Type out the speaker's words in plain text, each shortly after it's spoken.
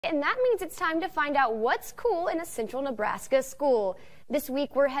and that means it's time to find out what's cool in a central Nebraska school. This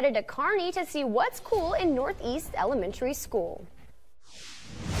week, we're headed to Kearney to see what's cool in Northeast Elementary School.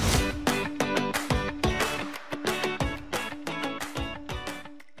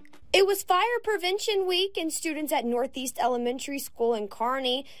 It was Fire Prevention Week, and students at Northeast Elementary School in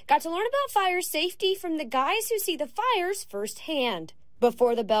Kearney got to learn about fire safety from the guys who see the fires firsthand.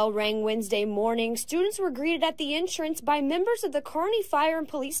 Before the bell rang Wednesday morning, students were greeted at the entrance by members of the Kearney Fire and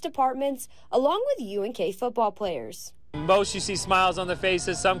Police Departments, along with UNK football players. Most you see smiles on their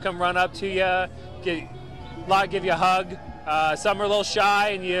faces. Some come run up to you, a lot give you a hug. Some are a little shy,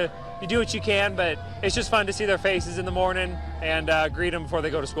 and you do what you can, but it's just fun to see their faces in the morning and greet them before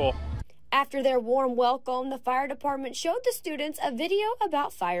they go to school. After their warm welcome, the fire department showed the students a video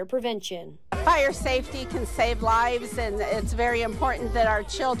about fire prevention. Fire safety can save lives, and it's very important that our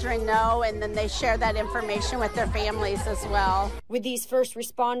children know, and then they share that information with their families as well. With these first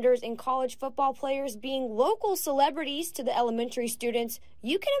responders and college football players being local celebrities to the elementary students,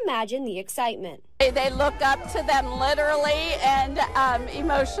 you can imagine the excitement. They look up to them literally and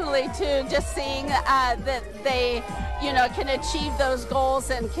emotionally too, just seeing that they can achieve those goals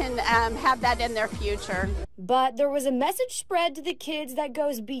and can have that in their future. But there was a message spread to the kids that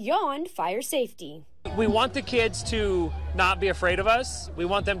goes beyond fire safety. We want the kids to not be afraid of us. We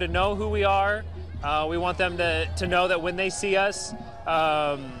want them to know who we are. We want them to know that when they see us,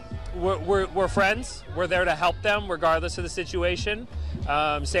 we're friends. We're there to help them regardless of the situation.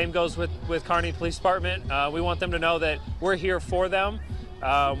 Same goes with Kearney Police Department. We want them to know that we're here for them.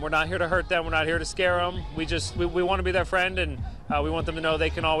 We're not here to hurt them. We're not here to scare them. We want to be their friend, and we want them to know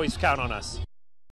they can always count on us.